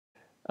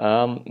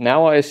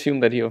Now I assume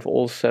that you have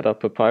all set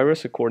up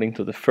Papyrus according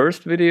to the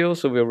first video,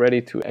 so we're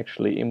ready to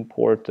actually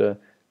import the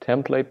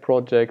template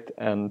project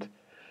and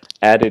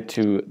add it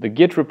to the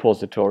Git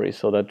repository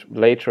so that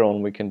later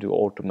on we can do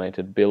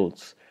automated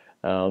builds.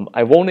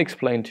 I won't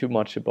explain too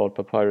much about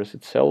Papyrus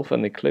itself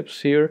and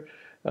Eclipse here.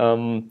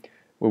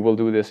 We will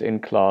do this in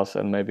class,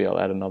 and maybe I'll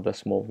add another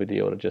small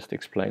video that just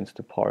explains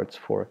the parts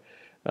for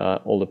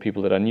all the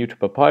people that are new to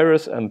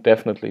Papyrus, and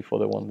definitely for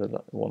the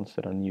ones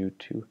that are new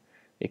to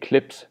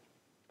Eclipse.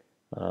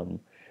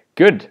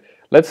 Good.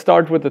 Let's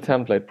start with the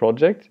template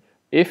project.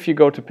 If you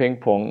go to Ping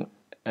Pong,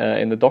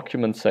 in the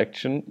document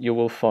section, you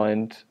will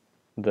find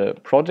the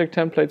project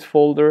templates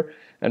folder,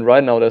 and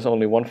right now there's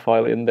only one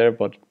file in there,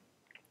 but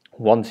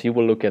once you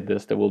will look at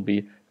this, there will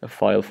be a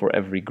file for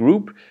every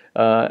group.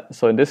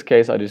 So in this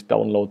case, I just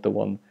download the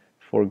one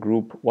for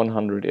group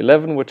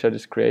 111, which I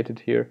just created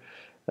here,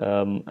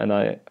 and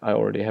I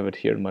already have it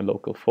here in my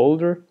local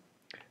folder.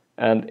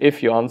 And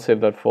if you unsave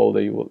that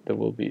folder, there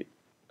will be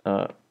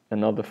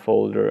another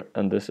folder,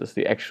 and this is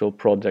the actual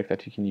project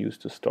that you can use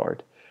to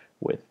start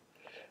with.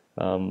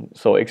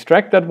 So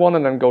extract that one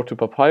and then go to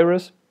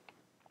Papyrus,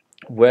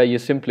 where you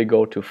simply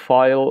go to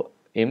File,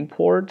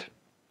 Import,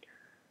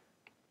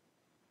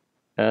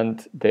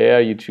 and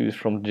there you choose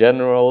from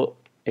General,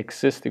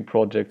 Existing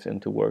Projects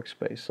into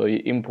Workspace. So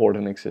you import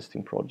an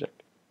existing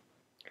project.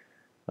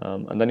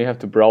 And then you have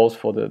to browse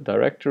for the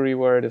directory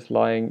where it is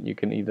lying. You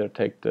can either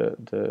take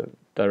the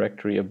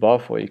directory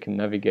above, or you can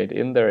navigate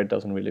in there, it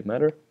doesn't really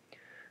matter.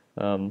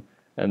 And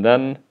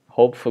then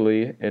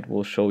hopefully it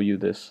will show you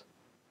this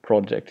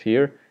project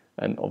here,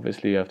 and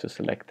obviously you have to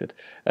select it.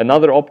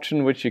 Another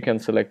option which you can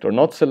select or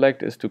not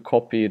select is to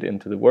copy it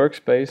into the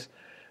workspace.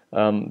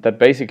 That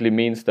basically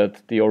means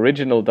that the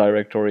original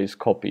directory is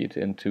copied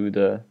into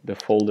the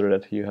folder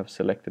that you have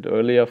selected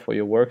earlier for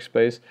your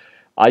workspace.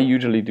 I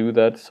usually do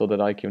that so that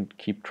I can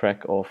keep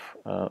track of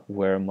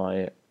where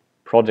my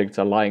projects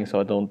are lying, so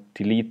I don't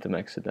delete them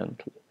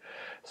accidentally.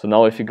 So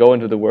now if you go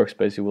into the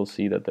workspace, you will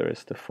see that there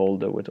is the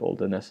folder with all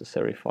the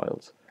necessary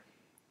files.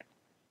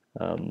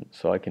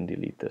 So I can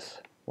delete this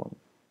one.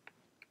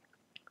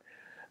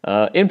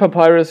 In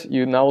Papyrus,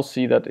 you now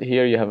see that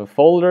here you have a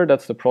folder.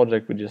 That's the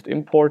project we just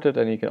imported,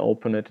 and you can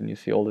open it and you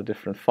see all the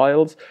different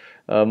files.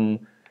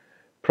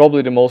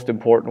 Probably the most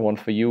important one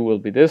for you will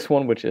be this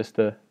one, which is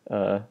the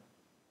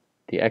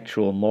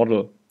actual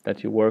model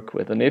that you work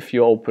with. And if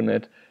you open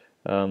it,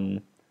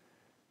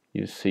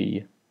 you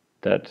see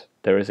that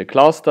there is a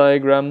class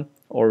diagram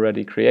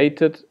already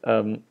created.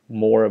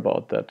 More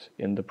about that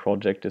in the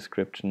project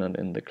description and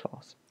in the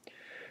class.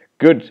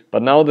 Good,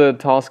 but now the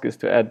task is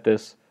to add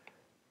this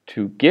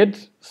to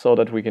Git so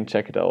that we can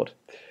check it out.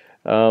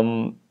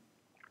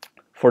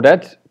 For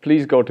that,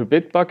 please go to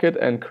Bitbucket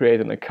and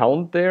create an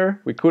account there.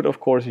 We could, of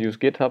course, use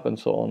GitHub and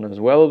so on as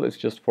well. It's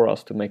just for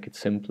us to make it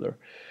simpler.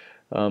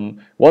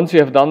 Once you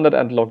have done that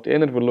and logged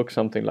in, it will look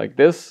something like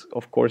this.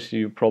 Of course,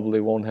 you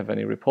probably won't have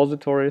any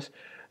repositories.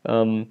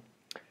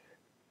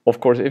 Of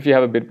course, if you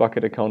have a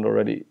Bitbucket account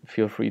already,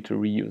 feel free to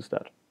reuse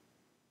that.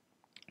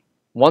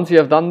 Once you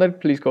have done that,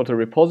 please go to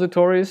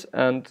repositories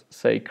and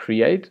say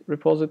create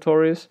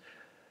repositories,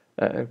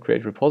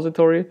 create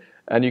repository,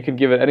 and you can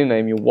give it any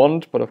name you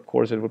want, but of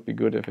course it would be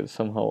good if it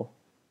somehow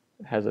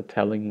has a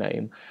telling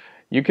name.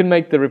 You can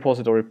make the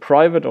repository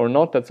private or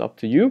not, that's up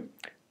to you.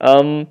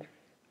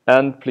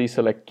 And please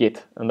select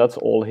Git, and that's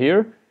all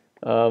here.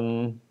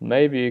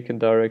 Maybe you can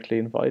directly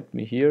invite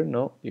me here.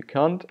 No, you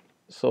can't.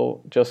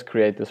 So just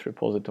create this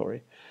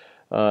repository.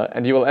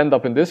 And you will end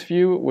up in this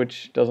view,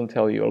 which doesn't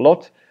tell you a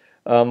lot.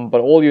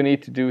 But all you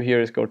need to do here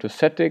is go to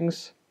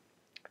Settings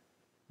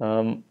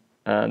and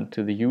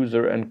to the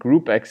User and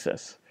Group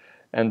Access.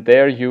 And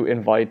there you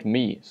invite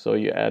me. So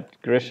you add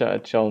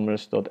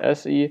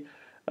grisha@chalmers.se.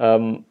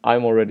 I'm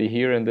already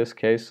here in this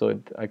case, so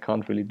I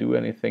can't really do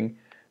anything.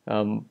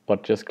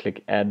 But just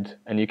click Add,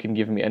 and you can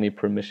give me any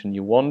permission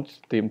you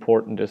want. The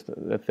important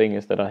thing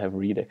is that I have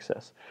read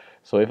access.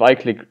 So if I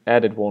click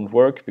Add, it won't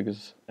work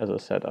because, as I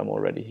said, I'm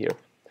already here.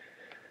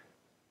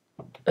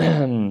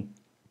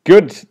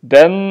 Good,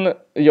 then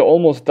you're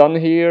almost done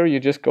here. You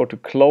just go to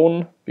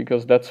clone,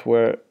 because that's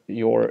where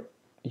your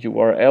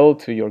URL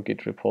to your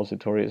Git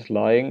repository is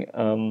lying,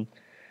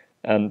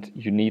 and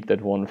you need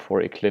that one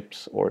for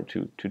Eclipse or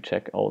to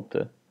check out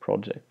the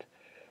project.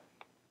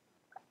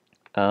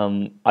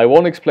 I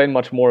won't explain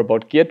much more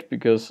about Git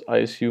because I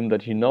assume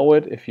that you know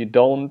it. If you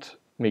don't,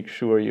 make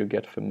sure you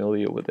get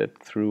familiar with it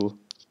through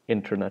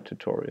internet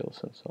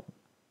tutorials and so on.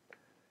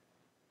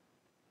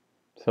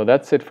 So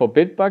that's it for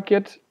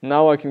Bitbucket.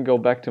 Now I can go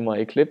back to my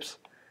Eclipse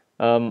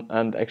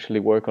and actually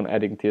work on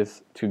adding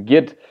this to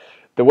Git.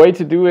 The way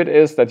to do it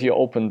is that you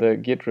open the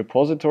Git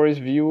repositories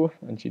view,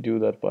 and you do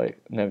that by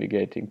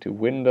navigating to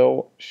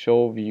Window,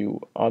 Show View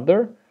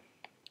Other.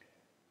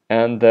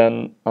 And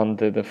then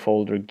under the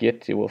folder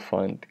Git, you will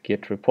find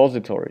Git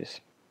repositories.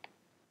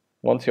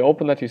 Once you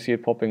open that, you see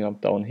it popping up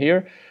down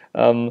here.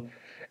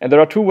 And there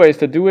are two ways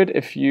to do it.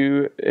 If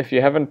you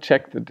haven't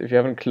checked it, if you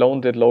haven't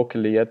cloned it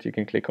locally yet, you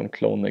can click on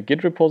Clone the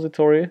Git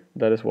repository.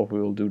 That is what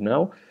we will do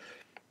now.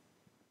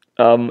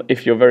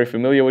 If you're very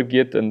familiar with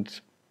Git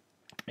and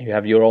you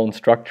have your own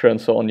structure and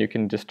so on, you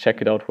can just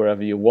check it out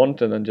wherever you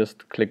want and then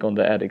just click on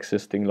the add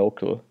existing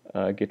local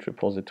Git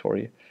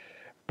repository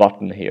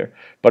button here.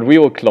 But we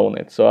will clone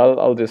it. So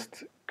I'll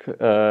just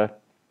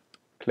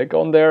click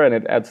on there and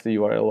it adds the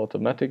URL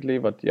automatically.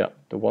 But yeah,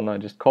 the one I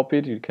just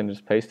copied, you can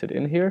just paste it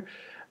in here.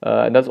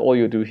 And that's all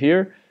you do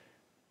here.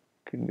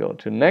 You can go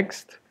to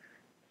next.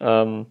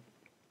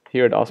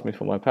 Here it asks me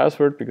for my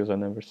password because I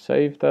never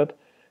saved that.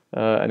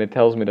 And it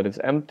tells me that it's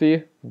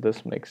empty.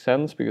 This makes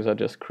sense because I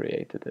just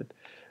created it.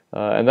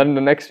 And then in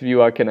the next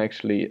view, I can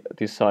actually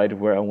decide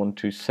where I want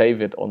to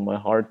save it on my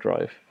hard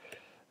drive.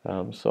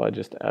 So I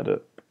just add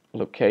a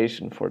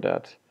location for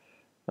that.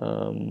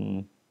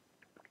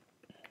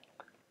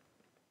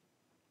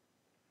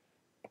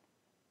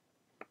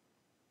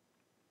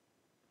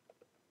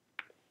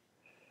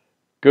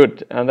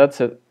 Good, and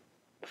that's it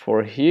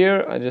for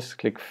here. I just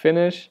click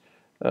finish.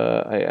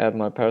 I add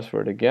my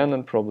password again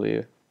and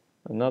probably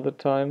another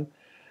time.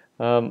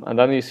 And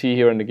then you see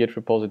here in the Git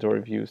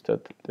repository views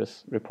that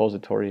this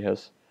repository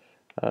has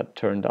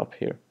turned up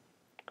here.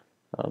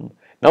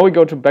 Now we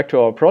go back to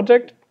our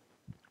project.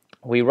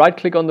 We right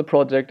click on the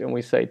project and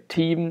we say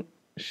team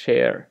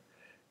share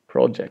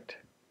project.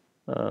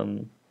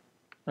 And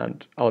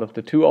out of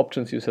the two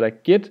options you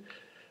select Git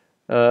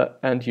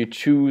and you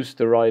choose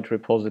the right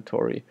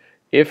repository.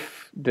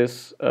 If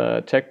this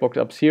checkbox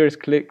up here is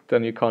clicked,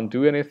 then you can't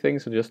do anything,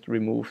 so just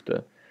remove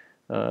the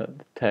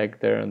tag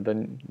there and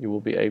then you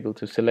will be able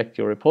to select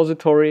your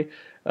repository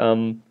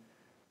and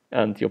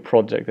your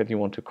project that you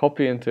want to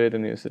copy into it,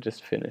 and you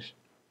just finish.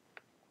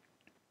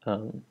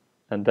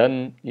 And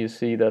then you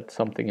see that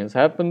something has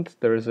happened.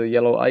 There is a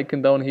yellow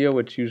icon down here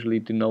which usually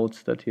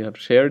denotes that you have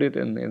shared it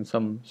in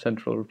some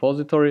central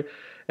repository,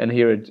 and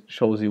here it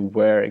shows you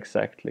where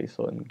exactly,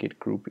 so in Git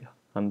group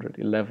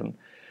 111.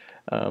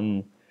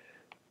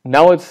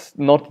 Now it's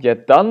not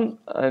yet done.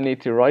 I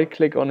need to right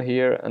click on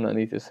here and I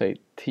need to say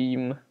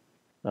team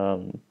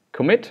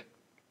commit.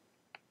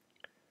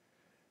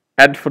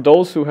 And for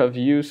those who have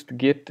used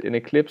Git in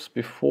Eclipse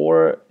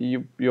before,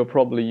 you're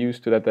probably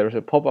used to that. There's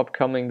a pop-up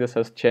coming. This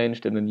has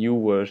changed in the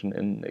new version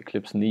in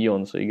Eclipse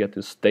Neon, so you get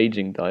this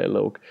staging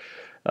dialog.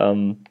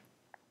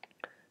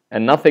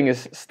 And nothing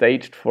is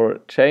staged for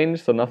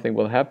change, so nothing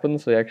will happen.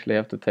 So you actually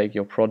have to take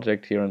your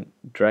project here and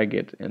drag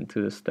it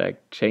into the stack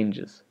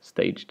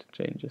staged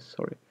changes,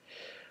 sorry.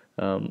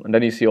 And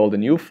then you see all the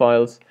new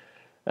files,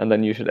 and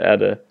then you should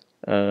add a,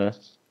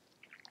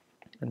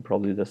 and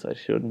probably this I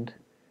shouldn't,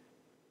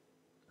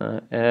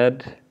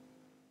 add,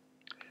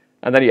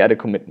 and then you add a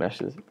commit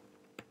message.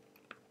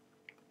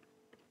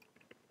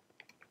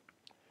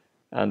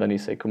 And then you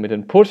say commit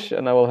and push,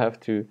 and I will have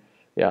to,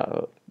 yeah,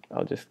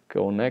 I'll just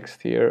go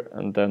next here,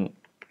 and then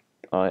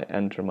I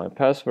enter my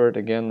password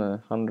again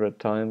 100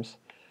 times.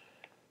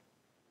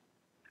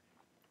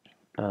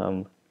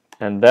 And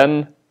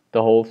then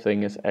the whole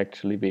thing is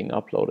actually being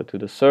uploaded to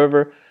the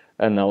server,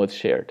 and now it's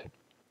shared.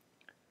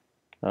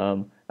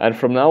 And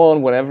from now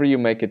on, whenever you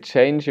make a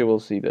change, you will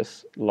see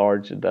this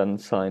large then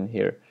sign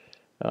here.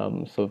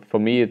 So for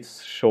me,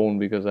 it's shown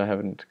because I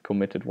haven't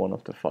committed one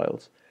of the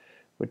files,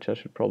 which I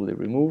should probably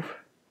remove.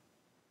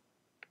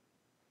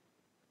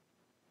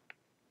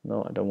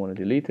 No, I don't want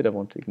to delete it. I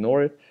want to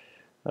ignore it.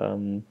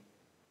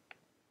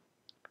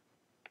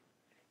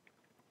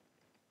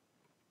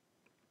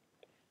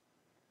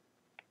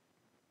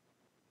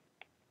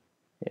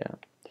 Yeah.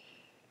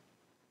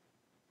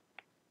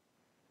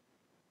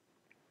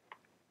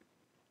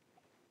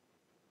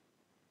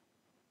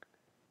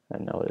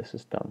 And now this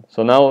is done.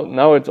 So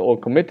now it's all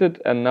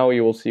committed, and now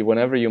you will see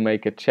whenever you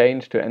make a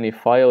change to any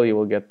file, you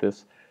will get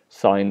this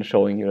sign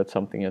showing you that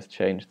something has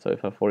changed. So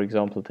if I, for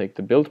example, take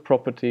the build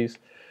properties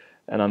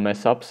and I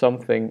mess up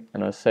something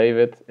and I save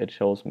it, it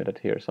shows me that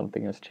here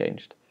something has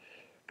changed.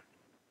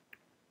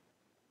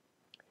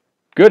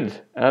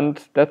 Good,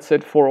 and that's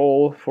it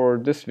for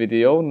this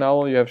video.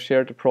 Now you have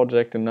shared the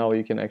project, and now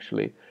you can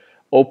actually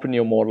open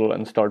your model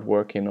and start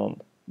working on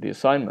the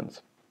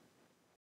assignments.